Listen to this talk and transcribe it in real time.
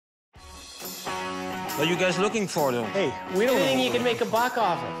What are you guys looking for, though? Hey, we don't Anything know. you can make a buck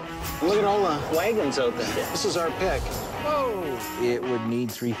off of. Look at all the wagons out there. This is our pick. Whoa! It would need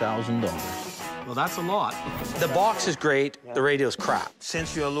 $3,000. Well, that's a lot. The box is great, the radio's crap.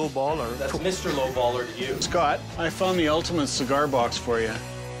 Since you're a low baller. That's Mr. Lowballer to you. Scott, I found the ultimate cigar box for you.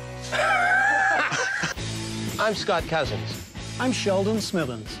 I'm Scott Cousins, I'm Sheldon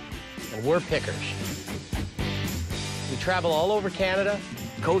Smithens. and we're pickers. We travel all over Canada,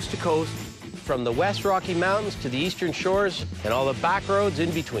 coast to coast, from the West Rocky Mountains to the Eastern Shores and all the back roads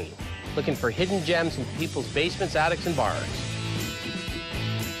in between, looking for hidden gems in people's basements, attics, and barns.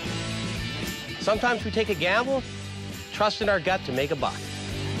 Sometimes we take a gamble, trust in our gut to make a buck.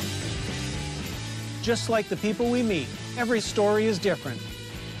 Just like the people we meet, every story is different.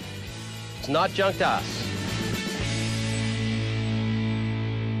 It's not junk to us.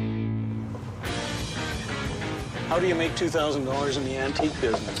 How do you make $2,000 in the antique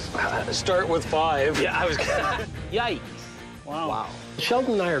business? Start with 5. Yeah, I was Yikes. Wow. Wow.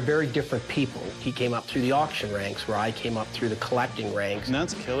 Sheldon and I are very different people. He came up through the auction ranks, where I came up through the collecting ranks. And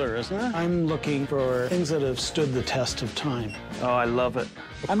that's killer, isn't it? I'm looking for things that have stood the test of time. Oh, I love it.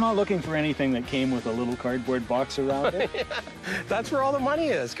 I'm not looking for anything that came with a little cardboard box around it. That's where all the money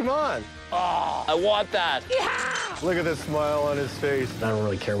is. Come on. Oh, I want that. Yeah! Look at the smile on his face. I don't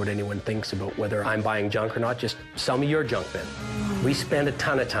really care what anyone thinks about whether I'm buying junk or not. Just sell me your junk bin. We spend a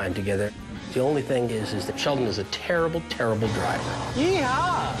ton of time together. The only thing is that Sheldon is a terrible, terrible driver.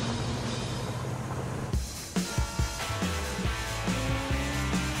 Yeehaw!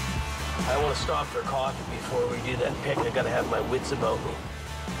 I want to stop for coffee before we do that pick. I got to have my wits about me.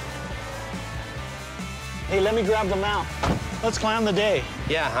 Hey, let me grab the map. Let's plan the day.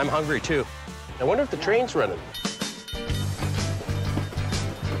 Yeah, I'm hungry too. I wonder if the train's running.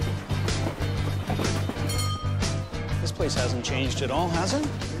 This place hasn't changed at all, has it?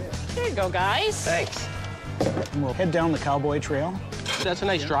 There you go, guys. Thanks. We'll head down the Cowboy Trail. That's a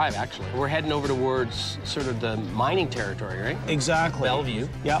nice drive, actually. We're heading over towards sort of the mining territory, right? Exactly. Bellevue.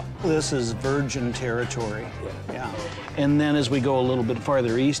 Yeah, this is virgin territory. Yeah. And then as we go a little bit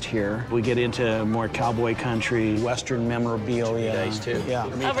farther east here, we get into more cowboy country, Western memorabilia. Nice, too. Yeah.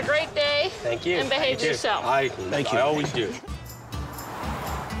 Have a great day. Thank you. And behave yourself. Thank you. I always do.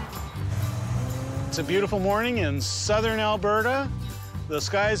 It's a beautiful morning in southern Alberta. The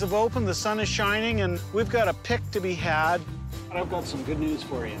skies have opened, the sun is shining, and we've got a pick to be had. But I've got some good news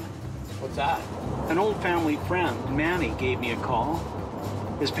for you. What's that? An old family friend, Manny, gave me a call.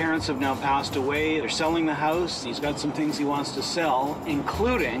 His parents have now passed away. They're selling the house. He's got some things he wants to sell,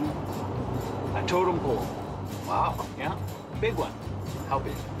 including a totem pole. Wow. Yeah, big one. How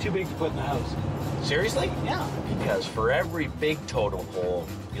big? Too big to put in the house. Seriously? Yeah. Because for every big totem pole,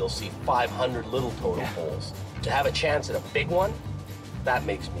 you'll see 500 little totem poles. To have a chance at a big one, that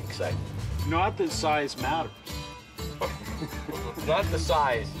makes me excited. Not that size matters. It's not the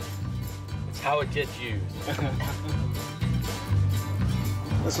size, it's how it gets used.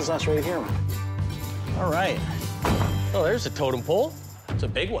 This is us right here, man. All right. Oh, there's a totem pole. It's a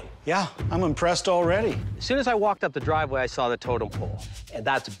big one. Yeah, I'm impressed already. As soon as I walked up the driveway, I saw the totem pole. And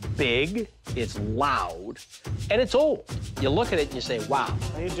that's big, it's loud, and it's old. You look at it and you say, wow.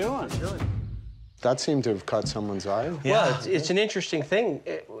 How you doing? Good. That seemed to have caught someone's eye. Well, it's an interesting thing.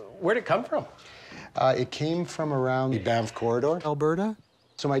 Where'd it come from? It came from around the Banff corridor, Alberta.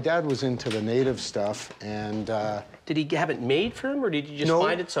 So my dad was into the native stuff, and Did he have it made for him, or did you just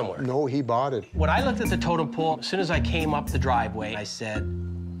find it somewhere? No, he bought it. When I looked at the totem pole, as soon as I came up the driveway, I said,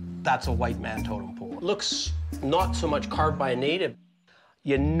 that's a white man totem pole. It looks not so much carved by a native.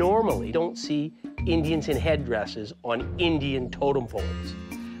 You normally don't see Indians in headdresses on Indian totem poles.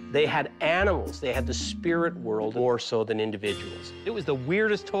 They had animals. They had the spirit world more so than individuals. It was the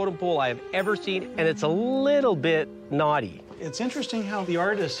weirdest totem pole I have ever seen, and it's a little bit naughty. It's interesting how the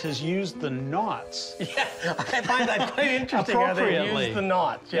artist has used the knots. Yeah, I find that quite interesting how they use the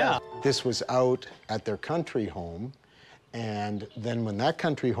knots. Yeah. This was out at their country home, and then when that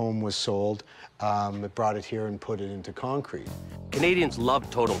country home was sold, it brought it here and put it into concrete. Canadians love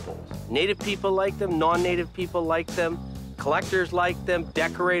totem poles. Native people like them, non-native people like them, collectors like them,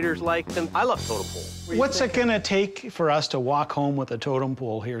 decorators like them. I love totem poles. What's it gonna take for us to walk home with a totem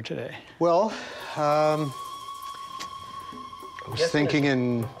pole here today? Well, I was thinking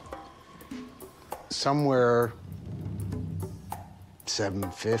in somewhere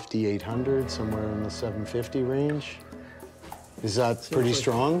 750, 800, somewhere in the 750 range. Is that pretty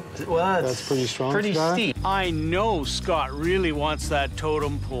strong? Well, That's pretty strong, pretty Scott? steep. I know Scott really wants that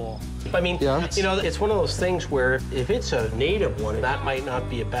totem pole. I mean, Yeah. you know, it's one of those things where if it's a native one, that might not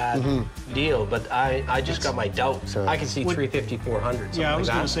be a bad deal, but I just got my doubts. So- I can see 350, 400, Yeah, I was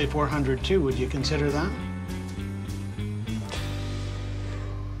like going that. to say 400 too. Would you consider that?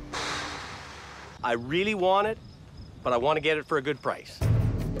 I really want it, but I want to get it for a good price.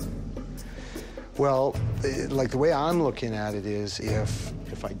 Well, like the way I'm looking at it is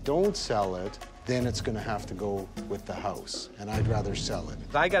if I don't sell it, then it's going to have to go with the house, and I'd rather sell it.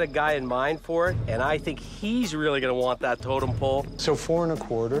 I got a guy in mind for it, and I think he's really going to want that totem pole. So 4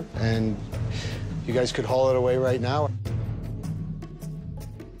 1/4, and you guys could haul it away right now.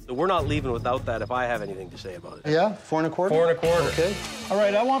 So we're not leaving without that if I have anything to say about it. Yeah, 4 1/4? 4 1/4. Okay. All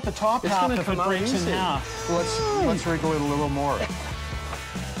right, I want the top It's half gonna if it come out breaks in easy. half. Let's wriggle it a little more.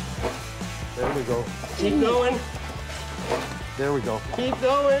 There we go. Keep going. There we go. Keep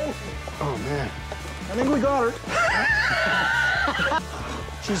going. Oh, man. I think we got her.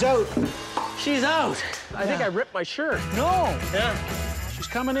 She's out. She's out. I think I ripped my shirt. No, Yeah. she's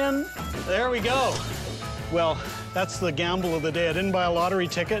coming in. There we go. Well, that's the gamble of the day. I didn't buy a lottery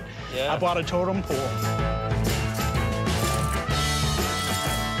ticket. Yeah. I bought a totem pole.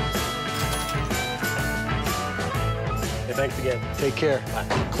 Hey, thanks again. Take care.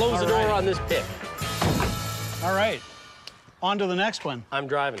 Close the All door right. on this pick. All right, on to the next one. I'm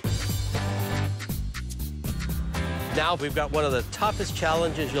driving. Now we've got one of the toughest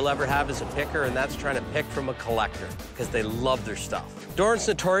challenges you'll ever have as a picker, and that's trying to pick from a collector, because they love their stuff. Doran's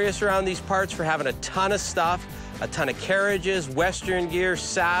notorious around these parts for having a ton of stuff, a ton of carriages, Western gear,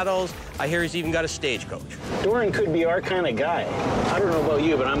 saddles. I hear he's even got a stagecoach. Doran could be our kind of guy. I don't know about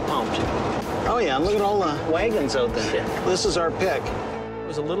you, but I'm pumped. Oh yeah, look at all the wagons out there. This is our pick. I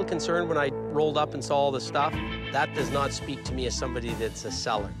was a little concerned when I rolled up and saw all the stuff. That does not speak to me as somebody that's a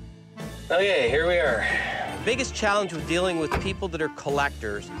seller. Okay, here we are. The biggest challenge with dealing with people that are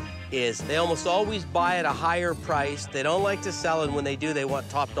collectors is they almost always buy at a higher price. They don't like to sell, and when they do, they want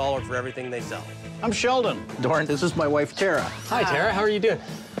top dollar for everything they sell. I'm Sheldon. Doran, this is my wife, Tara. Hi, Tara. How are you doing?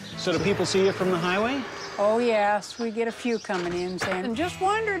 So do people see you from the highway? Oh, yes, we get a few coming in saying, "And just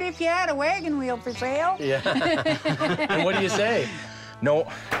wondered if you had a wagon wheel for sale." Yeah. And what do you say? No.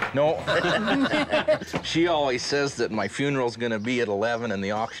 She always says that my funeral's gonna be at 11 and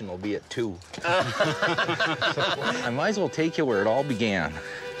the auction will be at 2. I might as well take you where it all began.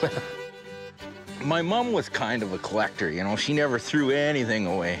 My mom was kind of a collector, you know. She never threw anything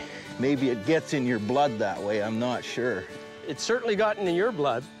away. Maybe it gets in your blood that way, I'm not sure. It's certainly gotten in your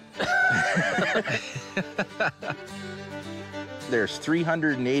blood. There's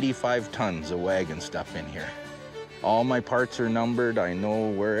 385 tons of wagon stuff in here. All my parts are numbered. I know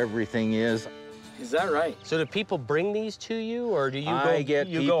where everything is. Is that right? So do people bring these to you, or do you I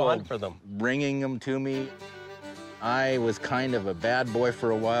get go people hunt for them? bringing them to me. I was kind of a bad boy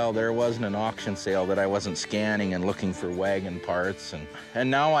for a while. There wasn't an auction sale that I wasn't scanning and looking for wagon parts. And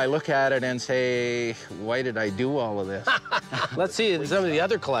now I look at it and say, why did I do all of this? Let's see some of the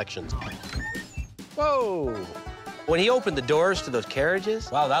other collections. Whoa! When he opened the doors to those carriages,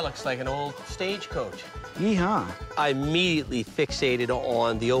 wow, that looks like an old stagecoach. Yeehaw. I immediately fixated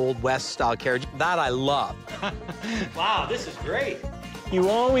on the old West-style carriage. That I love. Wow, this is great. You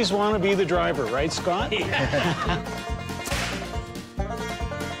always want to be the driver, right, Scott?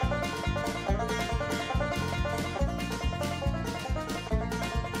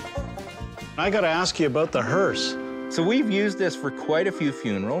 I got to ask you about the hearse. So we've used this for quite a few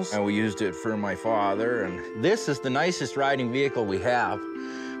funerals. And we used it for my father. And this is the nicest riding vehicle we have,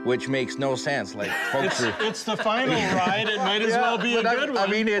 which makes no sense. Like, folks are... It's the final ride. It might as well be a but good one. I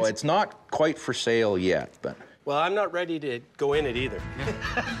mean, it's not quite for sale yet, but... Well, I'm not ready to go in it either.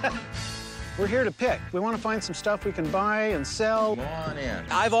 We're here to pick. We want to find some stuff we can buy and sell. Come on in.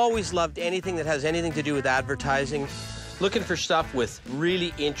 I've always loved anything that has anything to do with advertising. Looking for stuff with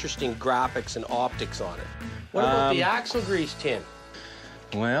really interesting graphics and optics on it. What about the axle grease tin?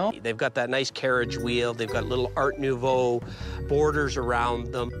 Well, They've got that nice carriage wheel. They've got little Art Nouveau borders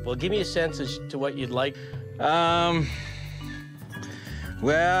around them. Well, give me a sense as to what you'd like.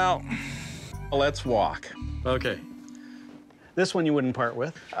 well, let's walk. Okay. This one you wouldn't part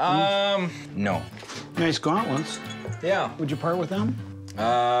with. No. Nice gauntlets. Yeah. Would you part with them?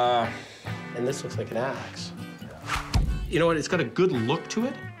 And this looks like an axe. You know what? It's got a good look to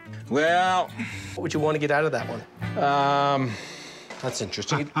it. Well, What would you want to get out of that one? That's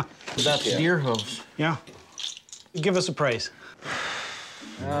interesting. that's deer hooves. Yeah. Give us a price.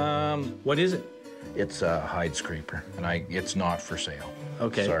 What is it? It's a hide scraper, and it's not for sale.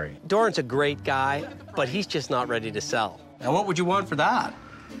 Okay. Sorry. Doran's a great guy, but he's just not ready to sell. Now, what would you want for that?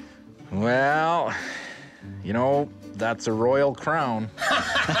 Well, you know, that's a royal crown.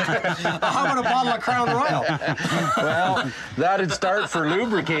 How about a bottle of Crown Royal? Well, that'd start for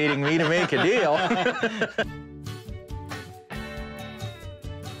lubricating me to make a deal.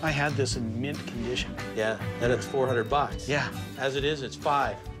 I had this in mint condition. Yeah, and it's $400. Yeah. As it is, it's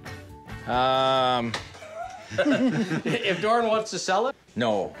 $5. Um, If Doran wants to sell it,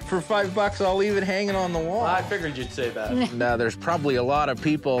 no. For $5, I'll leave it hanging on the wall. I figured you'd say that. Now, there's probably a lot of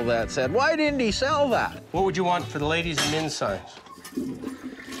people that said, why didn't he sell that? What would you want for the ladies and men's signs?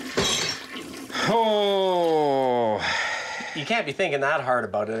 Oh. You can't be thinking that hard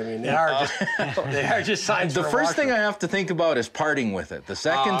about it. I mean, they are just signs. The for a first thing I washroom. have to think about is parting with it. The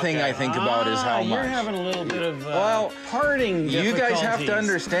second thing I think about is how much. You're having a little bit of Well, parting you guys have to difficulties.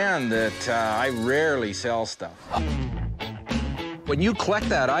 understand that I rarely sell stuff. When you collect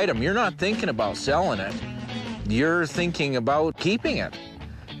that item, you're not thinking about selling it. You're thinking about keeping it.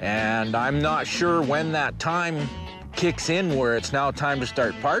 And I'm not sure when that time kicks in where it's now time to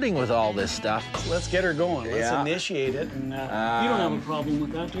start parting with all this stuff. Let's get her going. Let's Yeah. initiate it. And you don't have a problem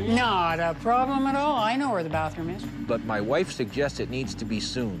with that, do you? Not a problem at all. I know where the bathroom is. But my wife suggests it needs to be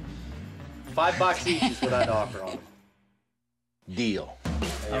soon. $5 each is what I'd offer on them. Deal.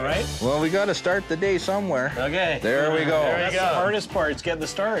 All right. Well, we got to start the day somewhere. Okay. There we go. That's the hardest part, is getting the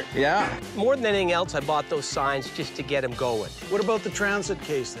start. Yeah. More than anything else, I bought those signs just to get them going. What about the transit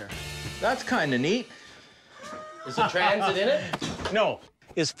case there? That's kind of neat. Is the transit in it? No.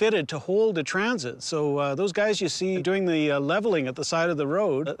 Is fitted to hold a transit. So those guys you see doing the leveling at the side of the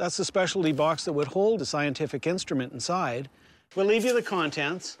road, that's the specialty box that would hold a scientific instrument inside. We'll leave you the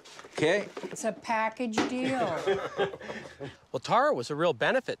contents. Okay. It's a package deal. Well, Tara was a real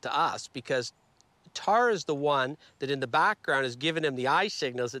benefit to us because Tara is the one that in the background is giving him the eye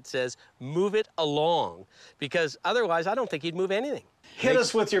signals that says, move it along. Because otherwise, I don't think he'd move anything. Hit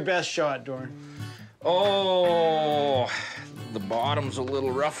us with your best shot, Doran. Oh, the bottom's a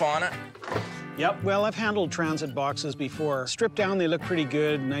little rough on it. Yep, well, I've handled transit boxes before. Stripped down, they look pretty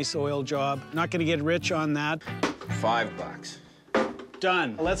good, nice oil job. Not gonna get rich on that. $5.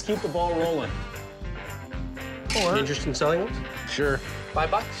 Done. Let's keep the ball rolling. Or interested in selling ones? Sure.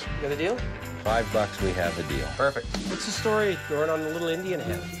 $5. You got a deal? $5, we have a deal. Perfect. What's the story, Doran, on the little Indian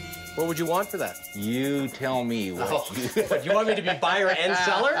head? What would you want for that? You tell me what you... What, you want me to be buyer and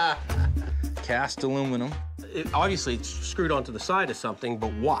seller? Cast aluminum. Obviously, it's screwed onto the side of something,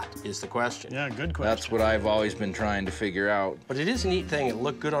 but what is the question? Yeah, good question. That's what I've always been trying to figure out. But it is a neat thing. It'll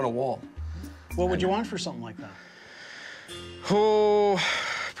look good on a wall. What would you want for something like that? Oh,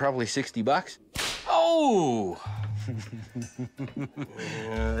 probably $60. Oh!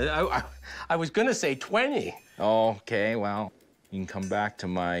 I was going to say 20. Okay, well, you can come back to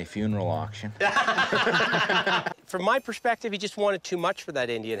my funeral auction. From my perspective, he just wanted too much for that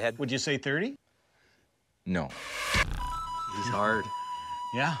Indian head. Would you say 30? No. He's hard.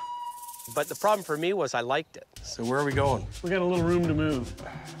 Yeah. But the problem for me was I liked it. So where are we going? We got a little room to move.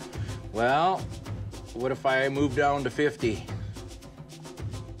 Well, what if I move down to 50?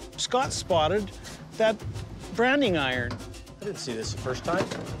 Scott spotted that branding iron. I didn't see this the first time.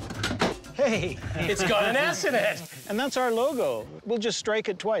 Hey, It's got an S in it. and that's our logo. We'll just strike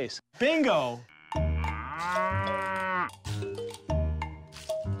it twice. Bingo!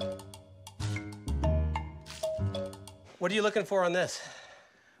 What are you looking for on this?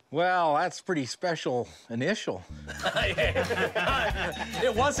 Well, that's pretty special initial.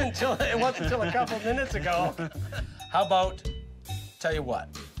 It wasn't till a couple minutes ago. How about, tell you what,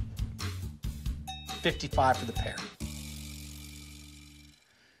 55 for the pair.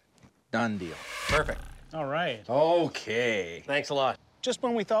 Done deal. Perfect. All right. Okay. Thanks a lot. Just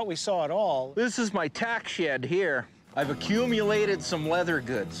when we thought we saw it all. This is my tack shed here. I've accumulated some leather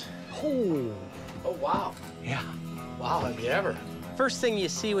goods. Oh, Oh, wow. yeah. Wow, have you ever? First thing you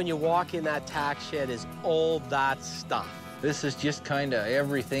see when you walk in that tack shed is all that stuff. This is just kind of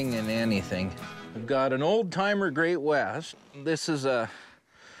everything and anything. I've got an old-timer Great West. This is a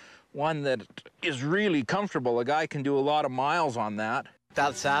one that is really comfortable. A guy can do a lot of miles on that.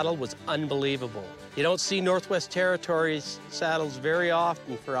 That saddle was unbelievable. You don't see Northwest Territories saddles very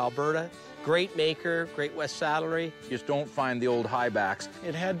often for Alberta. Great maker, Great West Saddlery. Just don't find the old high backs.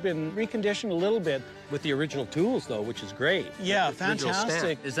 It had been reconditioned a little bit. With the original tools, though, which is great. Yeah, The original stamp.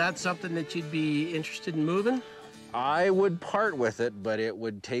 fantastic. Is that something that you'd be interested in moving? I would part with it, but it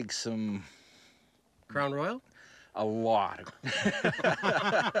would take some... Crown Royal? a lot.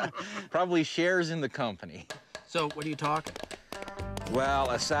 Probably shares in the company. So what are you talking? Well,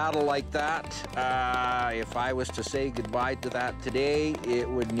 a saddle like that, if I was to say goodbye to that today, it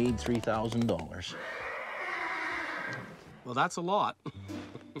would need $3,000. Well, that's a lot.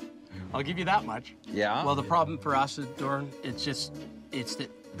 I'll give you that much. Yeah? Well, the problem for us is, Doran,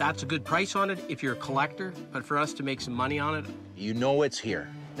 that's a good price on it if you're a collector, but for us to make some money on it. You know it's here.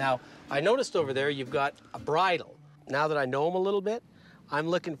 Now, I noticed over there you've got a bridle. Now that I know him a little bit, I'm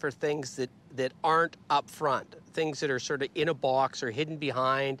looking for things that aren't up front, things that are sort of in a box or hidden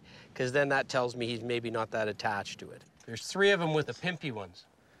behind, because then that tells me he's maybe not that attached to it. There's 3 of them with the pimpy ones.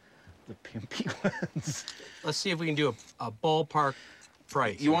 The pimpy ones. Let's see if we can do a ballpark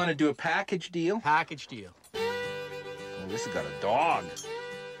price. You want to do a package deal? Package deal. Oh, this has got a dog.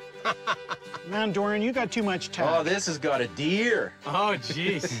 Man, Doran, you got too much tact. Oh, this has got a deer. Oh,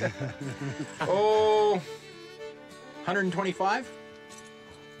 jeez. Oh, 125?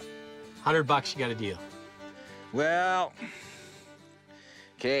 $100, you got a deal. Well,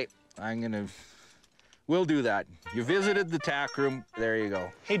 okay, we'll do that. You visited the tack room, there you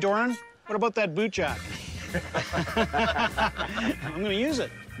go. Hey, Doran, what about that boot jack? I'm gonna use it.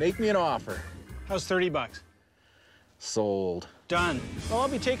 Make me an offer. How's $30? Sold. Done. Well, I'll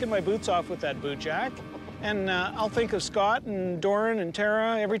be taking my boots off with that boot jack, and I'll think of Scott and Doran and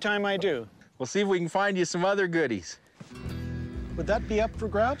Tara every time I do. We'll see if we can find you some other goodies. Would that be up for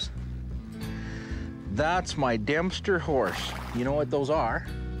grabs? That's my Dempster horse. You know what those are?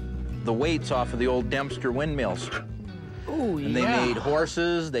 The weights off of the old Dempster windmills. Oh, And they made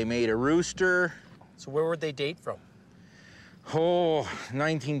horses, they made a rooster. So where would they date from? Oh,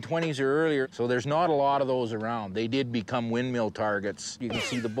 1920s or earlier. So there's not a lot of those around. They did become windmill targets. You can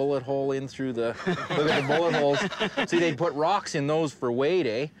see the bullet hole in through the, look at the bullet holes. See, they'd put rocks in those for weight,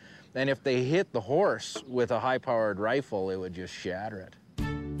 eh? And if they hit the horse with a high-powered rifle, it would just shatter it.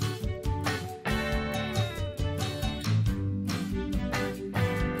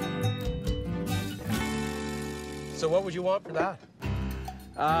 So what would you want for that?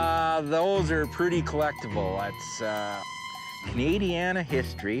 Those are pretty collectible. It's Canadiana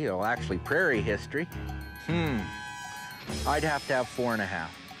history, well, actually prairie history. I'd have to have 4.5.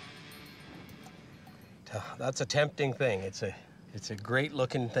 That's a tempting thing. It's a great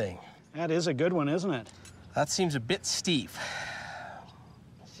looking thing. That is a good one, isn't it? That seems a bit steep.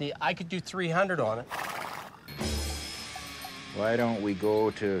 See, I could do 300 on it. Why don't we go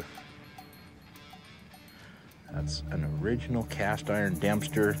to... That's an original cast iron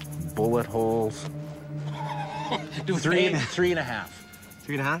Dempster, bullet holes. Do 3.5.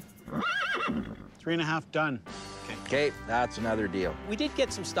 3.5? 3.5 done. Okay, that's another deal. We did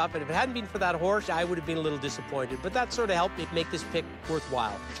get some stuff, and if it hadn't been for that horse, I would have been a little disappointed. But that sort of helped me make this pick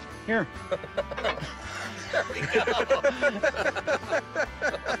worthwhile. Here. There we go.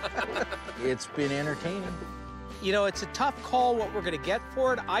 It's been entertaining. You know, it's a tough call what we're going to get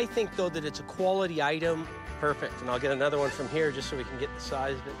for it. I think, though, that it's a quality item. Perfect. And I'll get another one from here just so we can get the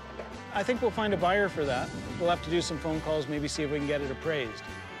size of it. I think we'll find a buyer for that. We'll have to do some phone calls, maybe see if we can get it appraised.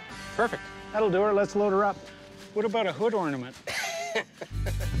 Perfect. That'll do her. Let's load her up. What about a hood ornament?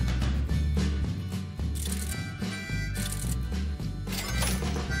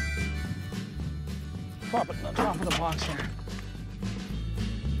 Pop it on top of the box here.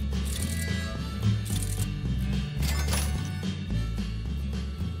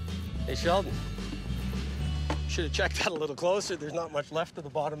 Hey, Sheldon. Should have checked that a little closer. There's not much left at the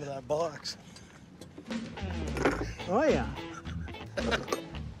bottom of that box. Oh, yeah.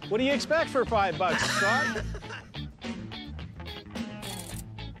 What do you expect for $5, Scott?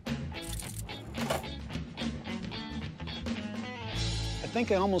 I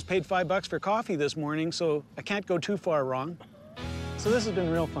think I almost paid $5 for coffee this morning, so I can't go too far wrong. So this has been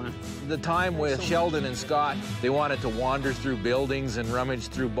real fun. The time with Sheldon and Scott, they wanted to wander through buildings and rummage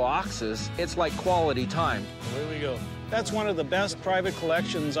through boxes. It's like quality time. Here we go. That's one of the best private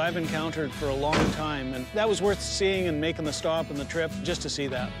collections I've encountered for a long time, and that was worth seeing and making the stop and the trip just to see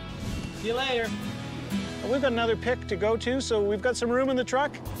that. See you later. Well, we've got another pick to go to, so we've got some room in the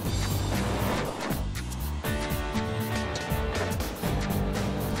truck.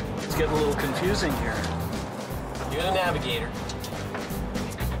 It's getting a little confusing here. You're the navigator.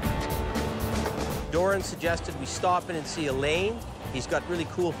 Doran suggested we stop in and see Elaine. He's got really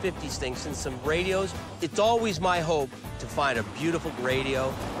cool 50s things and some radios. It's always my hope to find a beautiful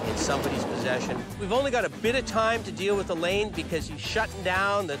radio in somebody's possession. We've only got a bit of time to deal with Elaine because he's shutting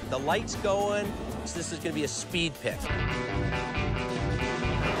down, the light's going, so this is going to be a speed pick.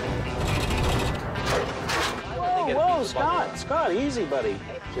 Whoa, whoa, Scott. Scott, easy, buddy.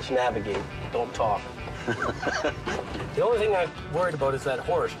 Just navigate, don't talk. The only thing I'm worried about is that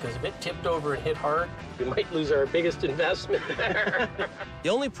horse, because if it tipped over and hit hard, we might lose our biggest investment there. The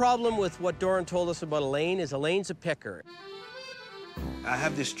only problem with what Doran told us about Elaine is Elaine's a picker. I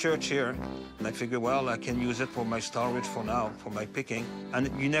have this church here, and I figure, well, I can use it for my storage for now, for my picking. And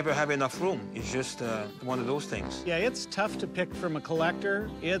you never have enough room. It's just one of those things. Yeah, it's tough to pick from a collector.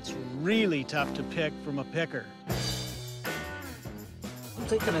 It's really tough to pick from a picker. I'm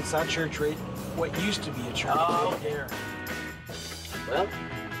thinking it's that church right, what used to be a church. Oh, right there. Well,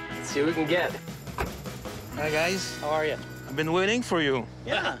 let's see what we can get. Hi, guys. How are you? I've been waiting for you.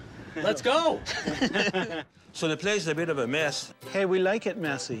 Yeah. Let's go. So the place is a bit of a mess. Hey, we like it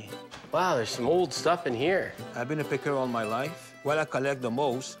messy. Wow, there's some old stuff in here. I've been a picker all my life. What I collect the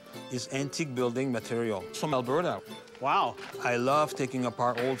most is antique building material from Alberta. Wow. I love taking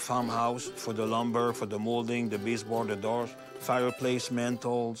apart old farmhouse for the lumber, for the molding, the baseboard, the doors, fireplace,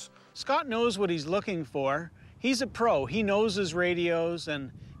 mantles. Scott knows what he's looking for. He's a pro. He knows his radios,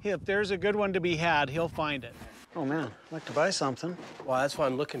 and if there's a good one to be had, he'll find it. Oh, man, I'd like to buy something. Well, that's why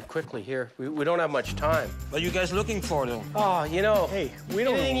I'm looking quickly here. We don't have much time. What are you guys looking for, though? Oh, you know, Hey, we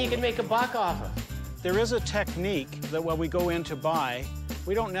don't anything know. you can make a buck off of. There is a technique that when we go in to buy,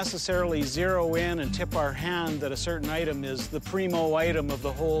 we don't necessarily zero in and tip our hand that a certain item is the primo item of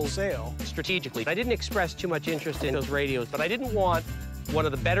the whole sale. Strategically, I didn't express too much interest in those radios, but I didn't want one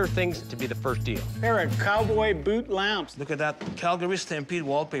of the better things to be the first deal. Eric, cowboy boot lamps. Look at that Calgary Stampede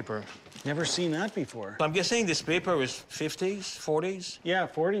wallpaper. Never seen that before. I'm guessing this paper is 50s, 40s? Yeah,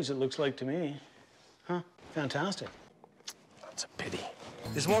 40s it looks like to me. Huh, fantastic. That's a pity.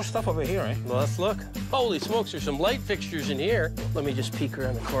 There's more stuff over here, eh? Well, let's look. Holy smokes, there's some light fixtures in here. Let me just peek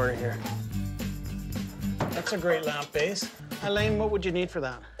around the corner here. That's a great lamp base. Elaine, what would you need for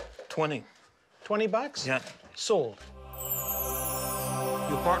that? 20. 20 bucks? Yeah. Sold.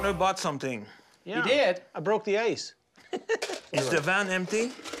 Your partner bought something. Yeah. He did? I broke the ice. Is the van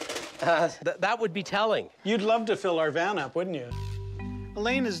empty? That would be telling. You'd love to fill our van up, wouldn't you?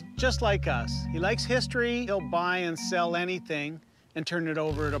 Elaine is just like us. He likes history. He'll buy and sell anything and turn it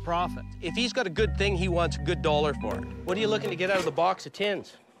over at a profit. If he's got a good thing, he wants a good dollar for it. What are you looking to get out of the box of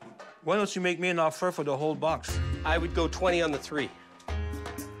tins? Why don't you make me an offer for the whole box? I would go 20 on the 3.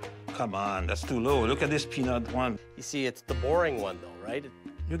 Come on, that's too low. Look at this peanut one. You see, it's the boring one, though, right?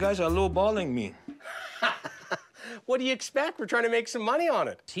 You guys are lowballing me. What do you expect? We're trying to make some money on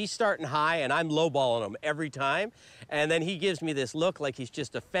it. He's starting high, and I'm lowballing him every time. And then he gives me this look like he's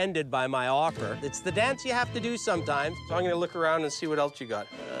just offended by my offer. It's the dance you have to do sometimes. So I'm going to look around and see what else you got.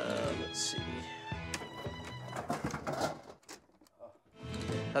 Let's see.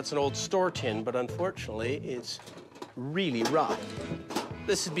 That's an old store tin, but unfortunately, it's really rough.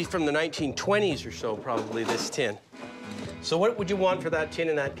 This would be from the 1920s or so, probably, this tin. So what would you want for that tin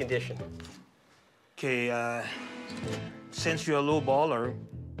in that condition? Okay, since you're a low baller,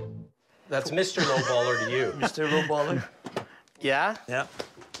 That's Mr. Lowballer to you. Mr. Low Baller, Yeah? yeah.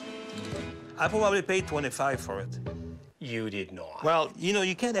 I probably paid 25 for it. You did not. Well, you know,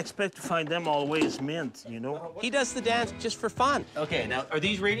 you can't expect to find them always mint, you know? He does the dance just for fun. Okay, now, are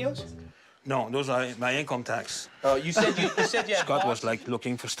these radios? No, those are my income tax. Oh, you said you had Scott was box? like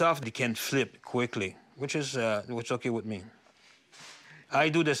looking for stuff that can flip quickly, which is okay with me. I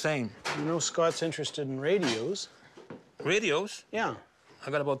do the same. You know Scott's interested in radios. Radios? Yeah.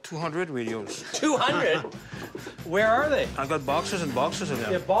 I got about 200 radios. 200? Where are they? I got boxes and boxes of them.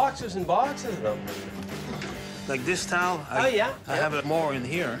 You have boxes and boxes of them. Like this towel, Oh, yeah? I have more in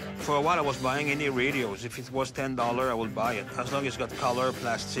here. For a while, I was buying any radios. If it was $10, I would buy it. As long as it's got color,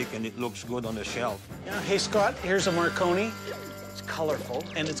 plastic, and it looks good on the shelf. Yeah. Hey, Scott, here's a Marconi. It's colorful,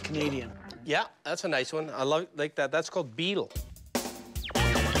 and it's Canadian. Yeah, that's a nice one. I like that. That's called Beetle.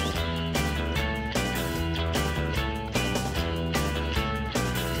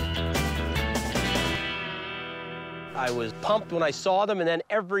 I was pumped when I saw them, and then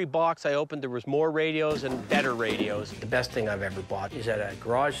every box I opened, there was more radios and better radios. The best thing I've ever bought is at a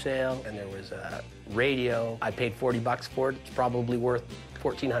garage sale, and there was a radio. I paid 40 bucks for it. It's probably worth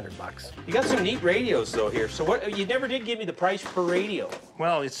 1,400 bucks. You got some neat radios, though, here. So what? You never did give me the price per radio.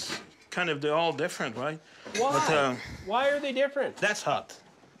 Well, it's kind of, they're all different, right? Why? But, Why are they different? that's hot.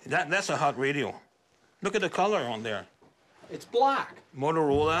 That's a hot radio. Look at the color on there. It's black.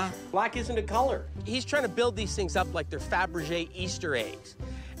 Motorola. Black isn't a color. He's trying to build these things up like they're Fabergé Easter eggs.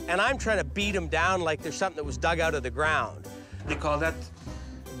 And I'm trying to beat them down like they're something that was dug out of the ground. They call that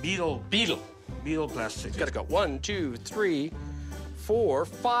beetle. Beetle. Beetle plastic. It's got to go 1, 2, 3, 4,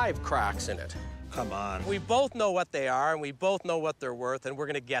 5 cracks in it. Come on. We both know what they are, and we both know what they're worth, and we're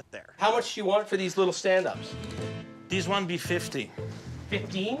going to get there. How much do you want for these little stand-ups? These one be 50.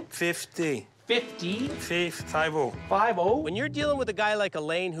 15? 50. 50? 50. 50? When you're dealing with a guy like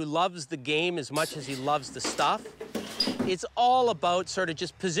Elaine who loves the game as much as he loves the stuff, it's all about sort of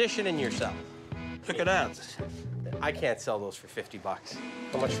just positioning yourself. Look at that. I can't sell those for 50 bucks.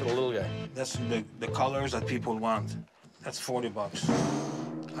 How much for the little guy? That's the colors that people want. That's 40 bucks.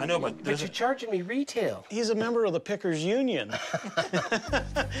 I know, but you're charging me retail. He's a member of the Pickers Union.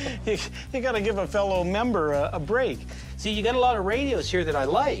 you got to give a fellow member a break. See, you got a lot of radios here that I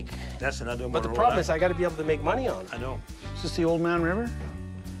like. That's another one. But the problem is I got to be able to make money on it. I know. Is this the Old Man River?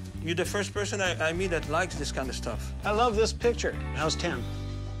 You're the first person I meet that likes this kind of stuff. I love this picture. How's 10?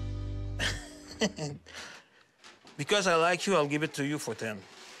 Because I like you, I'll give it to you for 10.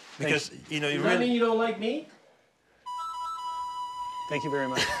 Because, Thanks. you know, you Does that really... mean you don't like me? Thank you very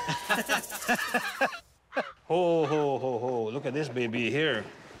much. Ho, ho, ho, ho. Look at this baby here.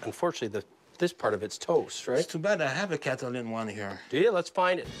 Unfortunately, this part of it's toast, right? It's too bad I have a Catalan one here. Do you? Let's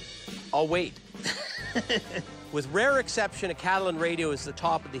find it. I'll wait. With rare exception, a Catalan radio is the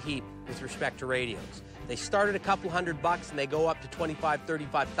top of the heap with respect to radios. They start at a couple $100 and they go up to $25,000,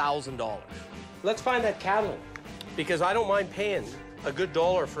 $35,000. Let's find that Catalan, because I don't mind paying a good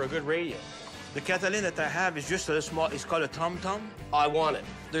dollar for a good radio. The Catalan that I have is just a small, it's called a Totem. I want it.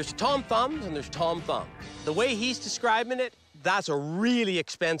 There's Tom Thumbs and there's Tom Thumb. The way he's describing it, that's a really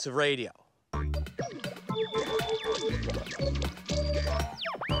expensive radio.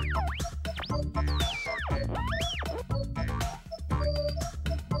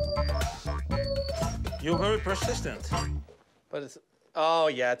 You're very persistent. But it's, oh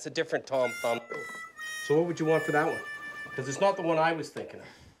yeah, it's a different Tom Thumb. So what would you want for that one? Because it's not the one I was thinking of.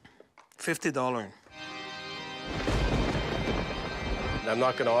 $50. And I'm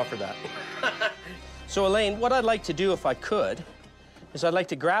not going to offer that. So Elaine, what I'd like to do if I could is I'd like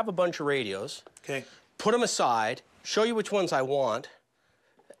to grab a bunch of radios, Okay. put them aside, show you which ones I want,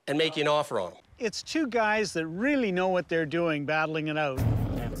 and make you an offer on them. It's two guys that really know what they're doing, battling it out.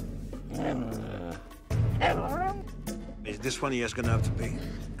 This one he is gonna have to pay.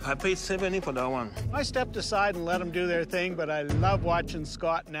 I paid $70 for that one. I stepped aside and let them do their thing, but I love watching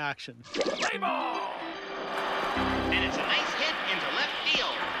Scott in action. Play ball! And it's a nice hit into left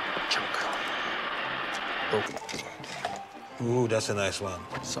field. Chunk. Ooh, that's a nice one.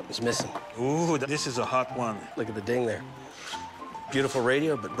 Something's missing. Ooh, this is a hot one. Look at the ding there. Beautiful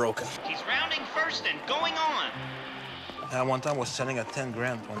radio, but broken. He's rounding first and going on. One time was selling at 10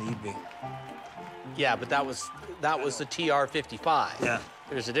 grand on eBay. Yeah, but that was the TR-55. Yeah.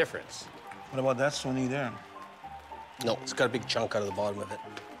 There's a difference. What about that Sony there? No, it's got a big chunk out of the bottom of it.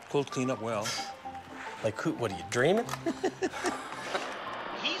 Could clean up well. Like who? What are you dreaming?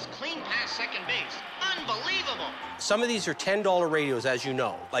 He's clean past second base. Unbelievable. Some of these are $10 radios, as you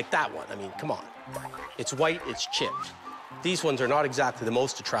know, like that one. I mean, come on. It's white, it's chipped. These ones are not exactly the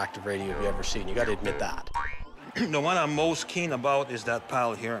most attractive radio you've ever seen. You got to admit that. The one I'm most keen about is that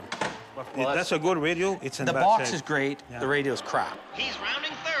pile here. Well, that's a good radio. It's in the bad box shape. is great. Yeah. The radio's crap. He's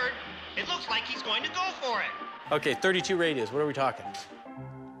rounding third. It looks like he's going to go for it. Okay, 32 radios. What are we talking?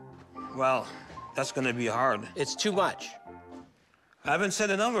 Well, that's going to be hard. It's too much. I haven't said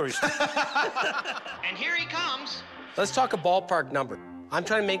a number. And here he comes. Let's talk a ballpark number. I'm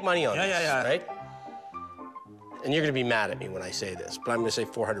trying to make money on this, right? And you're going to be mad at me when I say this, but I'm going to say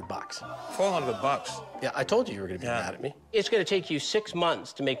 400 bucks. 400 bucks. Yeah, I told you you were going to be mad at me. It's going to take you 6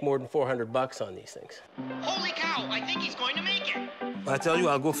 months to make more than 400 bucks on these things. Holy cow, I think he's going to make it. I tell you,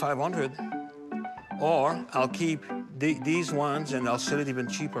 I'll go 500. Or I'll keep these ones and I'll sell it even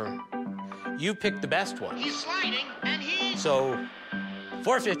cheaper. You picked the best one. He's sliding, and he's... So,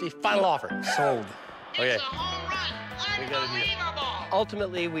 450, final offer. Sold. Okay. It's a home run. Unbelievable.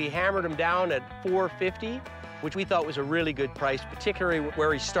 Ultimately, we hammered him down at 450, which we thought was a really good price, particularly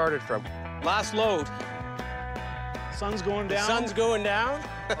where he started from. Last load. Sun's going down. Sun's going down.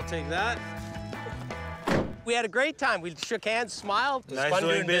 I'll take that. We had a great time. We shook hands, smiled. It was Nice fun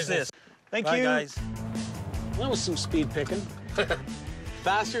doing doing business. Thank Bye, you. guys. That was some speed picking.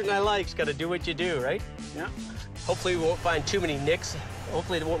 Faster than I like. Got to do what you do, right? Yeah. Hopefully we won't find too many nicks.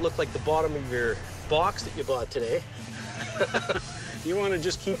 Hopefully it won't look like the bottom of your box that you bought today. You want to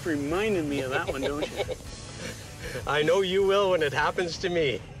just keep reminding me of that one, don't you? I know you will when it happens to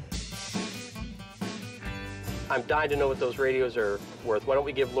me. I'm dying to know what those radios are worth. Why don't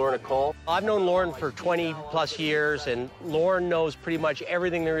we give Lauren a call? I've known Lauren for 20 plus years, and Lauren knows pretty much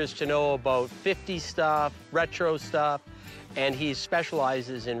everything there is to know about 50 stuff, retro stuff, and he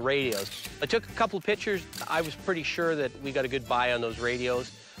specializes in radios. I took a couple of pictures. I was pretty sure that we got a good buy on those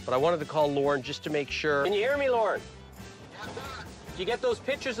radios, but I wanted to call Lauren just to make sure. Can you hear me, Lauren? Yes, sir. Did you get those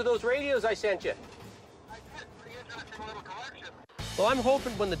pictures of those radios I sent you? Well, I'm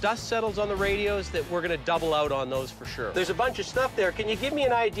hoping when the dust settles on the radios that we're going to double out on those for sure. There's a bunch of stuff there. Can you give me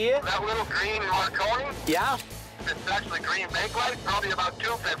an idea? That little green Marconi? Yeah? It's actually green bakelite, probably about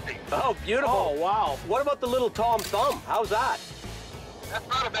 $2.50. Oh, beautiful. Oh, wow. What about the little Tom Thumb? How's that? That's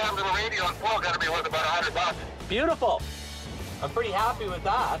not a bad little radio and flow. Got to be worth about $100. Beautiful. I'm pretty happy with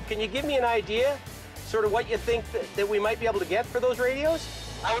that. Can you give me an idea, sort of what you think that we might be able to get for those radios?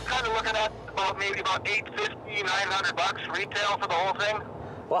 I was kind of looking at maybe about $850, $900 retail for the whole thing.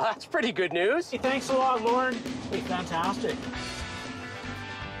 Well, that's pretty good news. Hey, thanks a lot, Lauren. Hey, fantastic.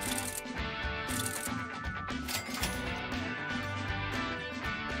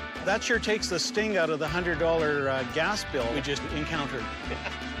 That sure takes the sting out of the $100 gas bill we just encountered.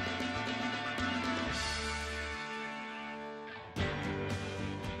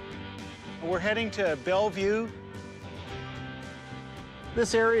 We're heading to Bellevue.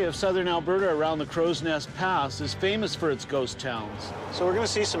 This area of southern Alberta around the Crow's Nest Pass is famous for its ghost towns. So we're going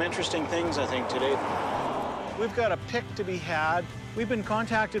to see some interesting things, I think, today. We've got a pick to be had. We've been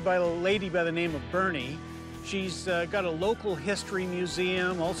contacted by a lady by the name of Bernie. She's got a local history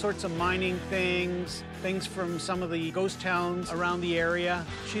museum, all sorts of mining things from some of the ghost towns around the area.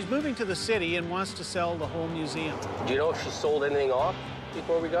 She's moving to the city and wants to sell the whole museum. Do you know if she sold anything off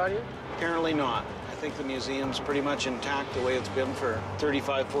before we got here? Apparently not. I think the museum's pretty much intact the way it's been for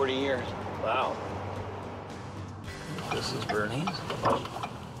 35, 40 years. Wow. This is Bernie's.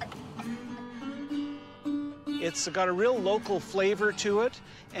 It's got a real local flavor to it,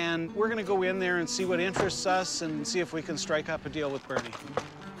 and we're going to go in there and see what interests us and see if we can strike up a deal with Bernie.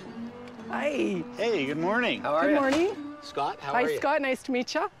 Hi. Hey, good morning. How are you? Good morning. Scott, how are you? Hi, Scott. Nice to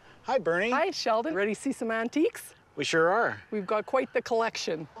meet you. Hi, Bernie. Hi, Sheldon. Ready to see some antiques? We sure are. We've got quite the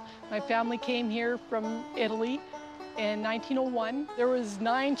collection. My family came here from Italy in 1901. There was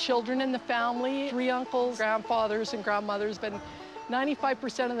 9 children in the family, 3 uncles, grandfathers, and grandmothers, but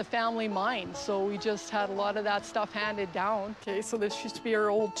 95% of the family mined, so we just had a lot of that stuff handed down. Okay, so this used to be our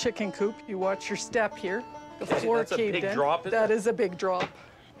old chicken coop. You watch your step here. The floor That's caved in. a big drop, isn't it? That is a big drop.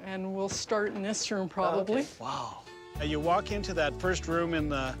 And we'll start in this room probably. Okay. Wow. You walk into that first room in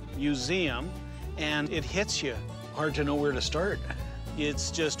the museum, and it hits you. Hard to know where to start.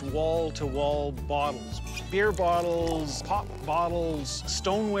 It's just wall-to-wall bottles. Beer bottles, pop bottles,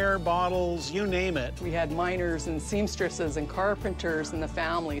 stoneware bottles, you name it. We had miners and seamstresses and carpenters in the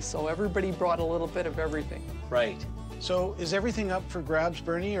family, so everybody brought a little bit of everything. Right. So is everything up for grabs,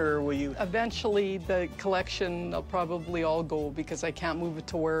 Bernie, or will you? Eventually, the collection will probably all go because I can't move it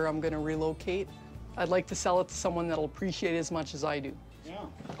to where I'm going to relocate. I'd like to sell it to someone that'll appreciate it as much as I do. Yeah,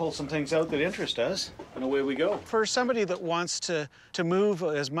 pull some things out that interest us, and away we go. For somebody that wants to move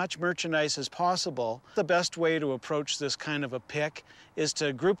as much merchandise as possible, the best way to approach this kind of a pick is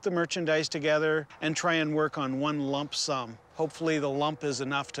to group the merchandise together and try and work on one lump sum. Hopefully the lump is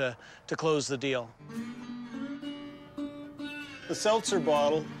enough to close the deal. The seltzer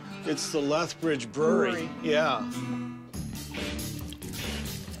bottle, it's the Lethbridge Brewery. Yeah.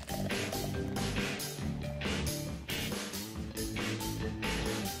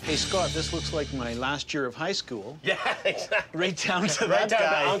 Hey, Scott, this looks like my last year of high school. Yeah, exactly. Right down to right that down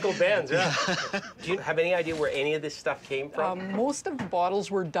guy. to Uncle Ben's, yeah. Do you have any idea where any of this stuff came from? Most of the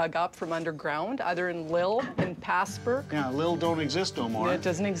bottles were dug up from underground, either in Lille and Passburg. Yeah, Lille don't exist no more. It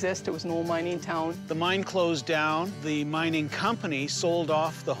doesn't exist. It was an old mining town. The mine closed down. The mining company sold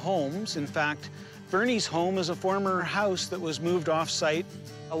off the homes. In fact, Bernie's home is a former house that was moved off-site.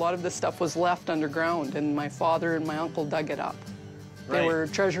 A lot of the stuff was left underground, and my father and my uncle dug it up. They were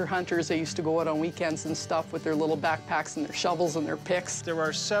treasure hunters. They used to go out on weekends and stuff with their little backpacks and their shovels and their picks. There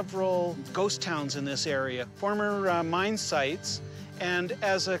are several ghost towns in this area, former mine sites, and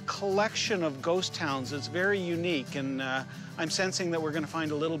as a collection of ghost towns, it's very unique, and I'm sensing that we're going to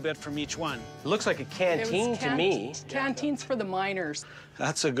find a little bit from each one. It looks like a canteen to me. Canteens for the miners.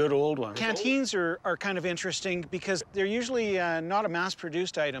 That's a good old one. Canteens are kind of interesting because they're usually not a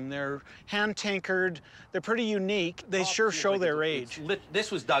mass-produced item. They're hand-tinkered. They're pretty unique. They sure show their age. This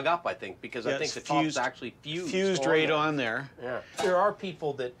was dug up, I think, because I think the top's actually fused. Fused right on there. Yeah. There are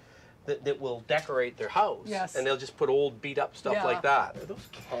people that will decorate their house, and they'll just put old beat-up stuff like that. Are those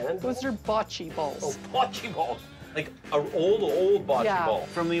cannons? Those are bocce balls. Oh, bocce balls. Like an old bocce ball.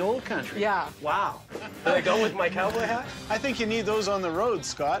 From the old country. Yeah. Wow. Did I go with my cowboy hat? I think you need those on the road,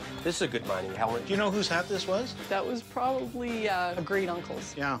 Scott. This is a good mining helmet. Do you know whose hat this was? That was probably a great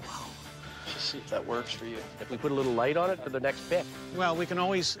uncle's. Yeah. Let's see if that works for you. If we put a little light on it for the next pick. Well, we can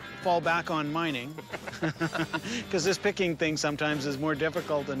always fall back on mining, because this picking thing sometimes is more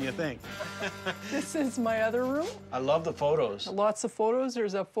difficult than you think. This is my other room. I love the photos. Lots of photos.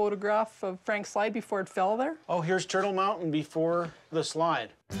 There's a photograph of Frank's slide before it fell there. Oh, here's Turtle Mountain before the slide.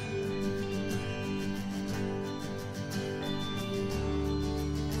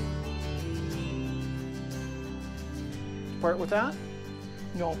 part with that?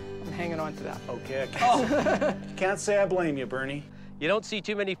 No, I'm hanging on to that. Okay, I can't say I blame you, Bernie. You don't see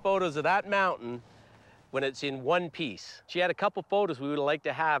too many photos of that mountain when it's in one piece. She had a couple photos we would have liked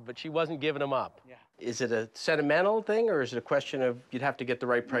to have, but she wasn't giving them up. Yeah. Is it a sentimental thing, or is it a question of you'd have to get the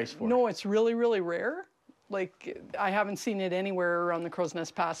right price for it? No, it's really, really rare. Like, I haven't seen it anywhere around the Crow's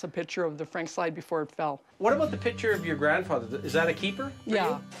Nest Pass, a picture of the Frank slide before it fell. What about the picture of your grandfather? Is that a keeper? Yeah.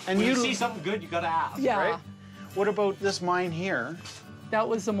 You? And when you see something good, you gotta ask, Yeah. right? What about this mine here? That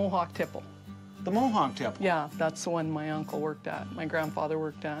was the Mohawk tipple. The Mohawk tipple? Yeah, that's the one my uncle worked at, my grandfather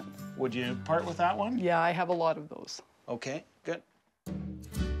worked at. Would you part with that one? Yeah, I have a lot of those. Okay, good.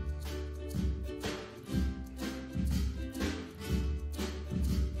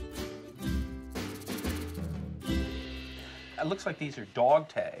 It looks like these are dog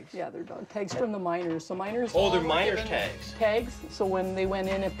tags. Yeah, they're dog tags from the miners. The miners. Oh, they're all were miners' given tags. Tags, so when they went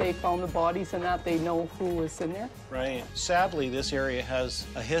in, if they found the bodies and that, they know who was in there. Right. Sadly, this area has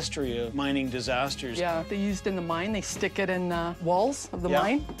a history of mining disasters. Yeah, they used in the mine. They stick it in walls of the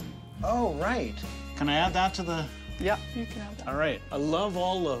mine. Oh, right. Can I add that to the... Yeah, you can have that. All right. I love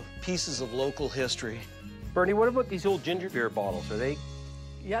all the pieces of local history. Bernie, what about these old ginger beer bottles? Are they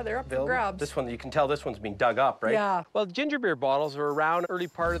Yeah, they're up for available? grabs. This one, you can tell this one's being dug up, right? Yeah. Well, the ginger beer bottles are around early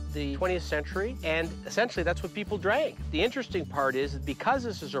part of the 20th century, and essentially that's what people drank. The interesting part is that because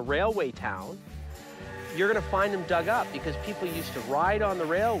this is a railway town, you're gonna find them dug up because people used to ride on the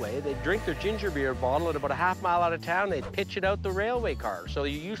railway, they'd drink their ginger beer bottle at about a half mile out of town, they'd pitch it out the railway car. So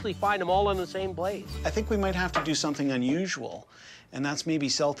you usually find them all in the same place. I think we might have to do something unusual, and that's maybe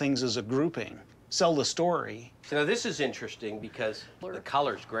sell things as a grouping. Sell the story. So now this is interesting because the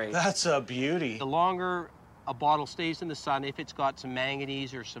color's great. That's a beauty. The longer a bottle stays in the sun, if it's got some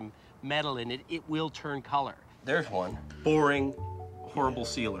manganese or some metal in it, it will turn color. There's one. Boring, horrible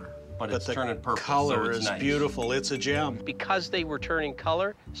sealer, but it's turning purple, color so it's is nice. Beautiful. It's a gem. Because they were turning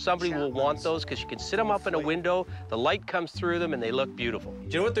color, somebody will want those because you can sit them up in a window, the light comes through them, and they look beautiful. Do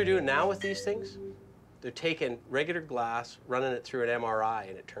you know what they're doing now with these things? They're taking regular glass, running it through an MRI,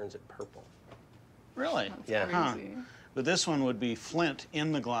 and it turns it purple. Really? Yeah. Huh. But this one would be flint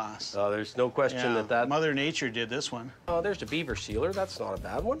in the glass. Oh, there's no question that Mother Nature did this one. Oh, there's the beaver sealer. That's not a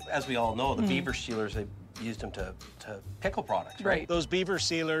bad one. As we all know, the beaver sealers, they used them to pickle products, right? Those beaver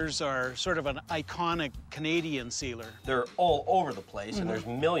sealers are sort of an iconic Canadian sealer. They're all over the place, and there's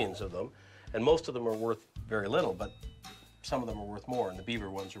millions of them, and most of them are worth very little, but some of them are worth more, and the beaver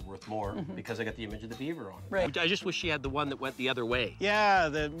ones are worth more because I got the image of the beaver on it. Right. I just wish she had the one that went the other way. Yeah,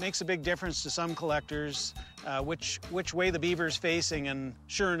 that makes a big difference to some collectors, which way the beaver's facing, and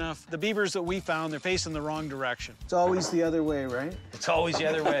sure enough, the beavers that we found, they're facing the wrong direction. It's always the other way, right? It's always the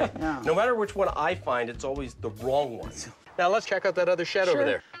other way. Yeah. No matter which one I find, it's always the wrong one. Now let's check out that other shed over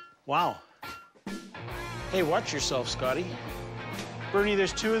there. Wow. Hey, watch yourself, Scotty. Bernie,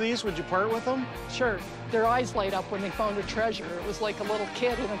 there's two of these. Would you part with them? Sure. Their eyes light up when they found a treasure. It was like a little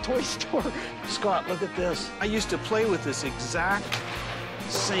kid in a toy store. Scott, look at this. I used to play with this exact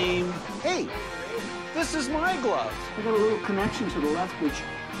same... Hey, this is my glove. I got a little connection to the Lethbridge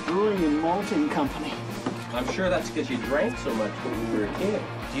Brewing and Malting Company. I'm sure that's because you drank so much when you were a kid.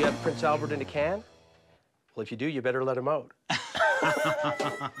 Do you have Prince Albert in a can? Well, if you do, you better let him out.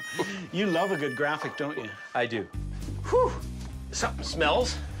 You love a good graphic, don't you? I do. Whew. Something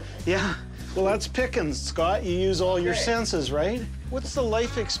smells. Yeah. Well, that's picking, Scott. You use all your senses, right? What's the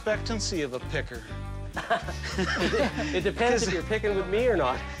life expectancy of a picker? It depends if you're picking with me or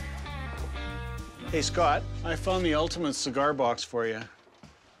not. Hey, Scott, I found the ultimate cigar box for you.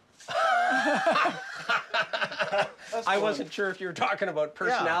 I wasn't sure if you were talking about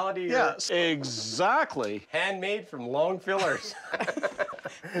personality or... Yes, exactly. Handmade from long fillers.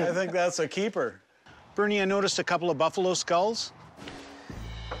 I think that's a keeper. Bernie, I noticed a couple of buffalo skulls.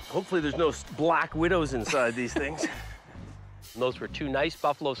 Hopefully there's no black widows inside these things. And those were two nice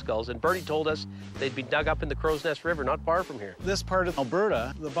buffalo skulls, and Bertie told us they'd been dug up in the Crow's Nest River, not far from here. This part of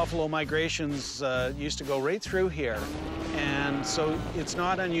Alberta, the buffalo migrations used to go right through here. And so it's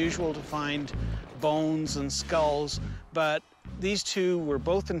not unusual to find bones and skulls, but these two were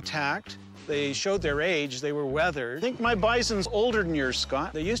both intact. They showed their age, they were weathered. I think my bison's older than yours,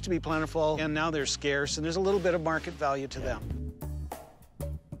 Scott. They used to be plentiful, and now they're scarce, and there's a little bit of market value to them.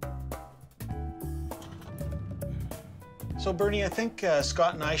 So, Bernie, I think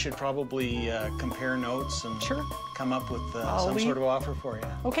Scott and I should probably compare notes and come up with some sort of offer for you.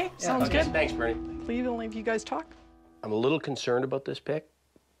 Okay, sounds good. Thanks, Bernie. Leave and leave you guys talk. I'm a little concerned about this pick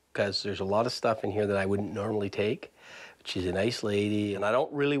because there's a lot of stuff in here that I wouldn't normally take. But she's a nice lady, and I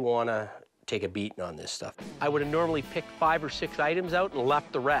don't really want to take a beating on this stuff. I would have normally picked 5 or 6 items out and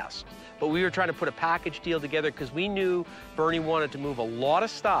left the rest. But we were trying to put a package deal together because we knew Bernie wanted to move a lot of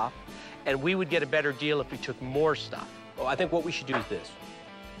stuff, and we would get a better deal if we took more stuff. Well, I think what we should do is this.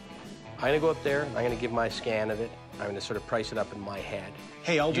 I'm gonna go up there, I'm gonna give my scan of it, I'm gonna sort of price it up in my head.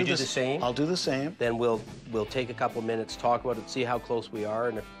 Hey, I'll do the same. I'll do the same. Then we'll take a couple minutes, talk about it, see how close we are,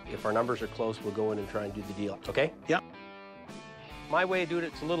 and if our numbers are close, we'll go in and try and do the deal, okay? Yeah. My way of doing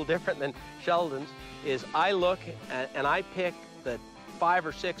it's a little different than Sheldon's, is I look and I pick the 5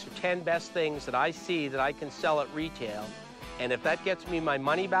 or 6 or 10 best things that I see that I can sell at retail, and if that gets me my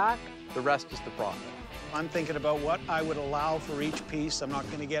money back, the rest is the profit. I'm thinking about what I would allow for each piece. I'm not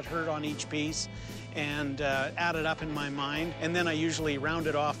going to get hurt on each piece, and add it up in my mind. And then I usually round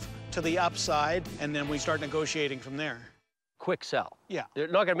it off to the upside, and then we start negotiating from there. Quick sell. Yeah. They're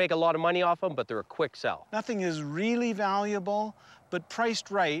not going to make a lot of money off them, but they're a quick sell. Nothing is really valuable, but priced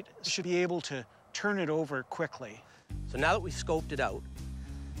right, should be able to turn it over quickly. So now that we've scoped it out,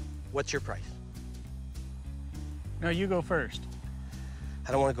 what's your price? No, you go first.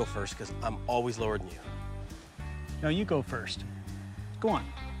 I don't want to go first because I'm always lower than you. No, you go first. Go on.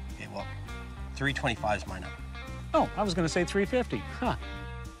 Okay, well, 325 is my number. Oh, I was going to say 350. Huh.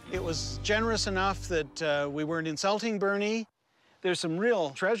 It was generous enough that we weren't insulting Bernie. There's some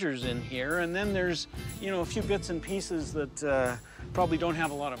real treasures in here, and then there's, you know, a few bits and pieces that probably don't have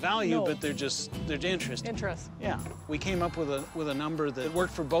a lot of value, but they're interesting. Interesting. Yeah. We came up with a number that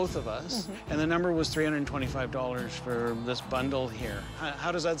worked for both of us, and the number was $325 for this bundle here.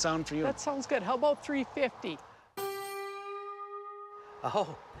 How does that sound for you? That sounds good. How about 350?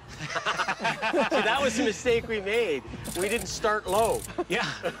 Oh. See, that was the mistake we made. We didn't start low. Yeah.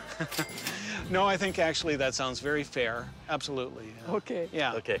 No, I think actually that sounds very fair. Absolutely. Okay.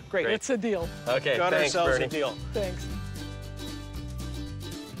 Yeah. Okay. Great. It's a deal. Okay. Got Thanks, ourselves Bernie. a deal. Thanks.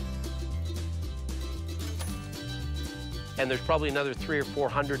 And there's probably another $300 or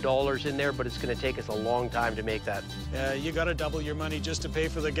 $400 in there, but it's going to take us a long time to make that. You got to double your money just to pay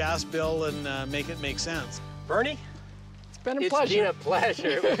for the gas bill and make it make sense. Bernie? It's been a It's pleasure. been a pleasure.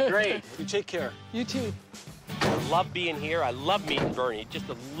 It was great. You take care. You too. I love being here. I love meeting Bernie. Just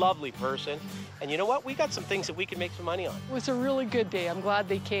a lovely person. And you know what? We got some things that we can make some money on. It was a really good day. I'm glad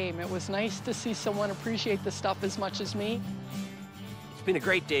they came. It was nice to see someone appreciate the stuff as much as me. It's been a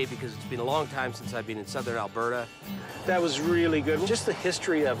great day because it's been a long time since I've been in southern Alberta. That was really good. Just the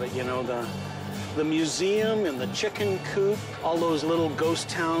history of it, you know, the museum and the chicken coop, all those little ghost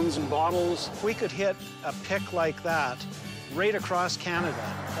towns and bottles. If we could hit a pick like that right across Canada,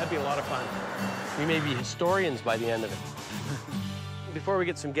 that'd be a lot of fun. We may be historians by the end of it. Before we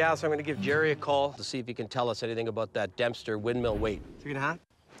get some gas, I'm going to give Jerry a call to see if he can tell us anything about that Dempster windmill weight. 3.5?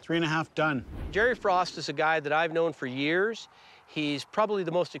 3.5 done. Jerry Frost is a guy that I've known for years. He's probably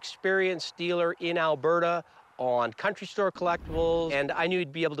the most experienced dealer in Alberta on country store collectibles, and I knew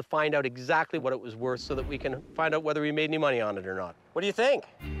he'd be able to find out exactly what it was worth so that we can find out whether we made any money on it or not. What do you think?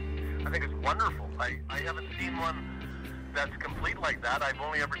 I think it's wonderful. I haven't seen one that's complete like that. I've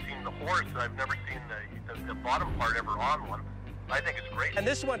only ever seen the horse. I've never seen the bottom part ever on one. I think it's great. And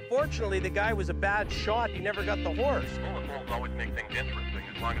this one, fortunately, the guy was a bad shot. He never got the horse. Bullet holes always make things interesting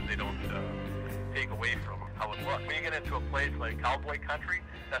as long as they don't take away from how it looks. When you get into a place like cowboy country,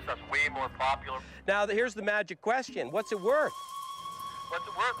 that stuff's way more popular. Now, here's the magic question. What's it worth? What's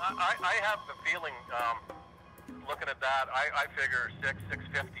it worth? I have the feeling, looking at that, I figure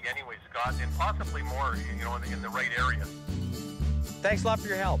 $650 anyway, Scott, and possibly more, you know, in the right area. Thanks a lot for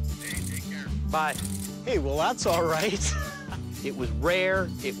your help. Hey, take care. Bye. Hey, well, that's all right. It was rare,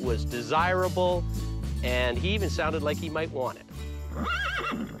 it was desirable, and he even sounded like he might want it.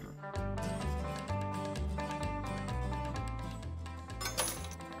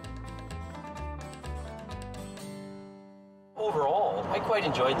 Overall, I quite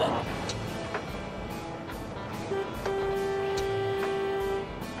enjoyed that.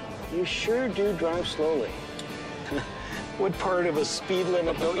 You sure do drive slowly. What part of a speed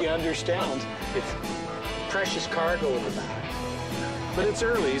limit don't you understand? It's precious cargo in the back. But it's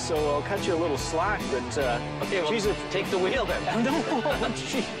early, so I'll cut you a little slack, but, okay, well, take the wheel then. No,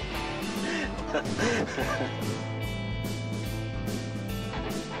 gee.